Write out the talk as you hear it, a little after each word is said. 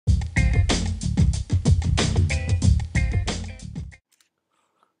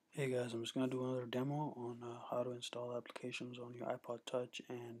Hey guys, I'm just going to do another demo on how to install applications on your iPod Touch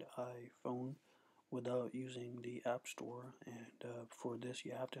and iPhone without using the App Store. And for this,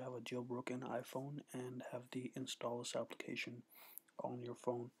 you have to have a jailbroken iPhone and have the Installous application on your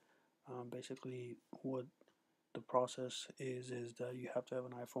phone. Basically, what the process is that you have to have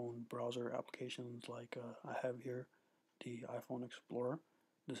an iPhone browser applications like I have here, the iPhone Explorer.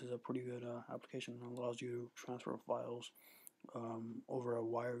 This is a pretty good application that allows you to transfer files over a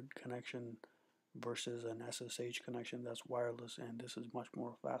wired connection versus an SSH connection that's wireless, and this is much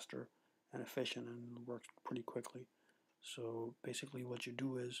more faster and efficient and works pretty quickly. So basically what you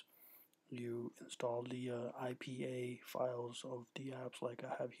do is you install the IPA files of the apps like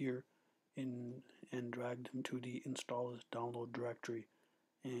I have here and drag them to the Installous download directory,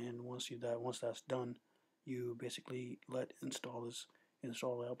 and once that's done, you basically let Installous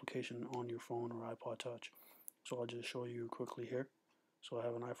install the application on your phone or iPod Touch. So I'll just show you quickly here. So I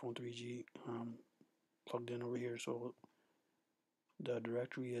have an iPhone 3G plugged in over here. So the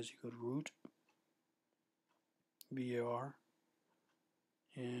directory is, you go to root, var,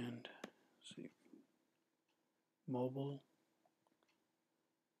 and see, mobile,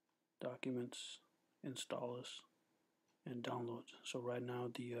 documents, Installous, and downloads. So right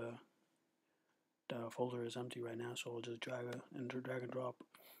now the folder is empty right now, so I'll just drag and drop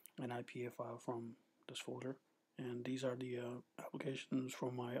an IPA file from this folder. And these are the applications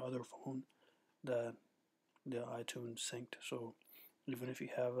from my other phone that the iTunes synced. So even if you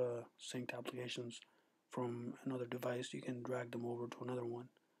have synced applications from another device, you can drag them over to another one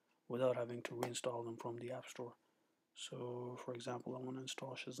without having to reinstall them from the App Store. So for example, I want to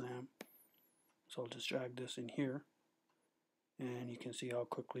install Shazam, so I'll just drag this in here, and you can see how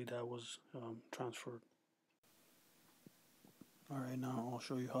quickly that was transferred. Alright, now I'll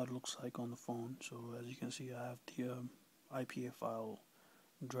show you how it looks like on the phone. So as you can see, I have the IPA file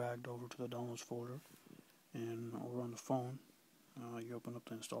dragged over to the downloads folder, and over on the phone, you open up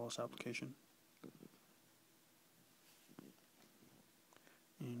the Installous application,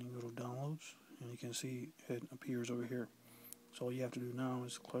 and you go to downloads, and you can see it appears over here. So all you have to do now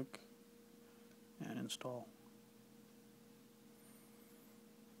is click and install.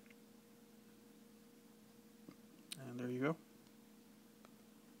 And there you go.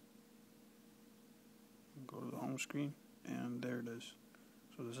 Go to the home screen, and there it is.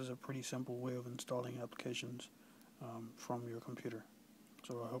 So this is a pretty simple way of installing applications from your computer.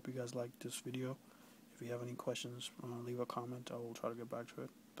 So I hope you guys liked this video. If you have any questions, leave a comment. I will try to get back to it.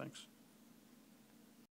 Thanks.